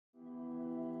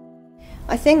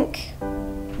I think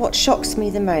what shocks me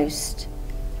the most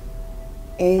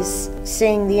is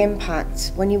seeing the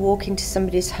impact when you walk into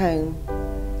somebody's home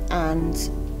and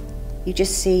you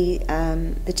just see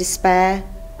the despair,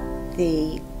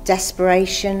 the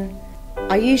desperation.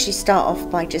 I usually start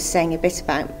off by just saying a bit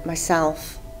about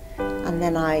myself, and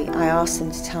then I ask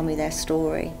them to tell me their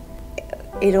story.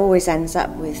 It always ends up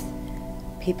with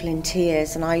people in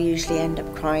tears, and I usually end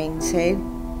up crying too,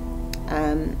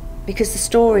 because the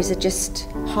stories are just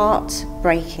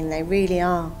heartbreaking. They really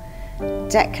are.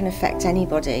 Debt can affect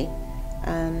anybody,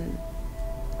 and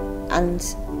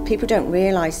people don't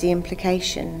realise the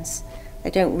implications.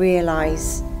 They don't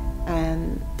realise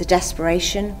the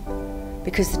desperation,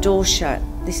 because the door's shut.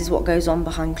 This is what goes on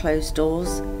behind closed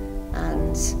doors,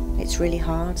 and it's really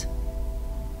hard.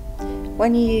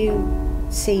 When you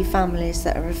see families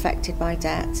that are affected by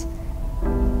debt,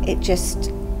 it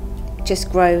just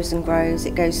grows and grows.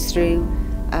 It goes through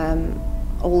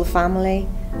all the family,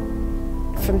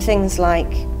 from things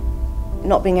like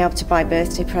not being able to buy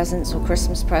birthday presents or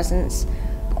Christmas presents,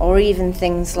 or even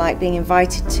things like being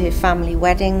invited to family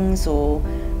weddings or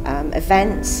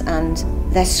events, and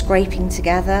they're scraping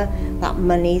together that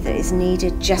money that is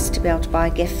needed just to be able to buy a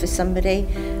gift for somebody,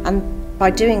 and by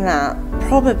doing that,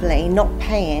 probably not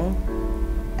paying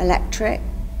electric,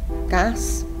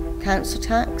 gas, council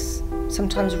tax,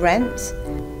 sometimes rent.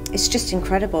 It's just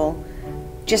incredible.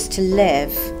 Just to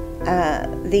live,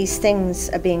 these things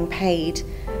are being paid,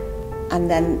 and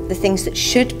then the things that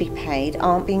should be paid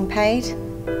aren't being paid.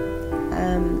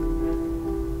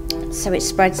 So it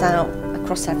spreads out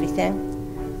across everything,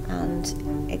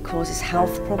 and it causes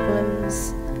health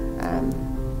problems.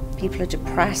 People are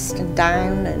depressed and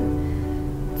down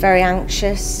and very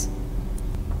anxious.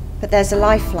 But there's a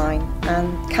lifeline,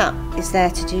 and CAP is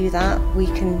there to do that. We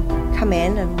can come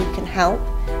in and we can help.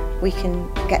 We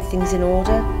can get things in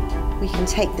order. We can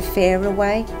take the fear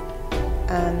away.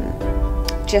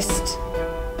 Just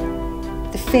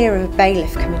the fear of a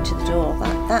bailiff coming to the door,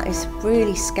 that is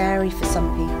really scary for some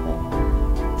people.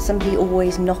 Somebody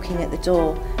always knocking at the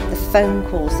door. The phone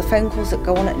calls that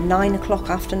go on at 9 o'clock,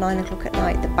 after 9 o'clock at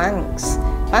night. The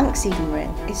banks even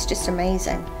ring. It's just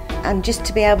amazing. And just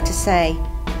to be able to say,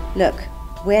 look,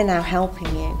 we're now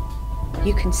helping you.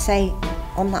 You can say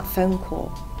on that phone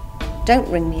call, don't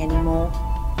ring me anymore,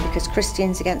 because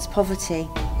Christians Against Poverty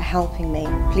are helping me.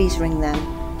 Please ring them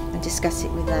and discuss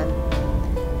it with them.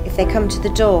 If they come to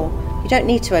the door, you don't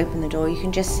need to open the door. You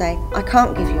can just say, I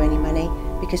can't give you any money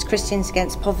because Christians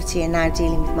Against Poverty are now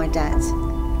dealing with my debt.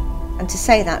 And to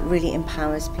say that really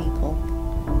empowers people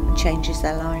and changes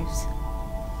their lives.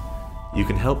 You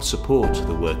can help support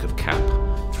the work of CAP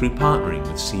through partnering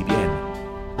with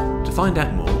CBN. To find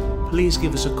out more, please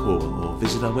give us a call or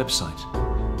visit our website.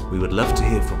 We would love to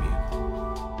hear from you.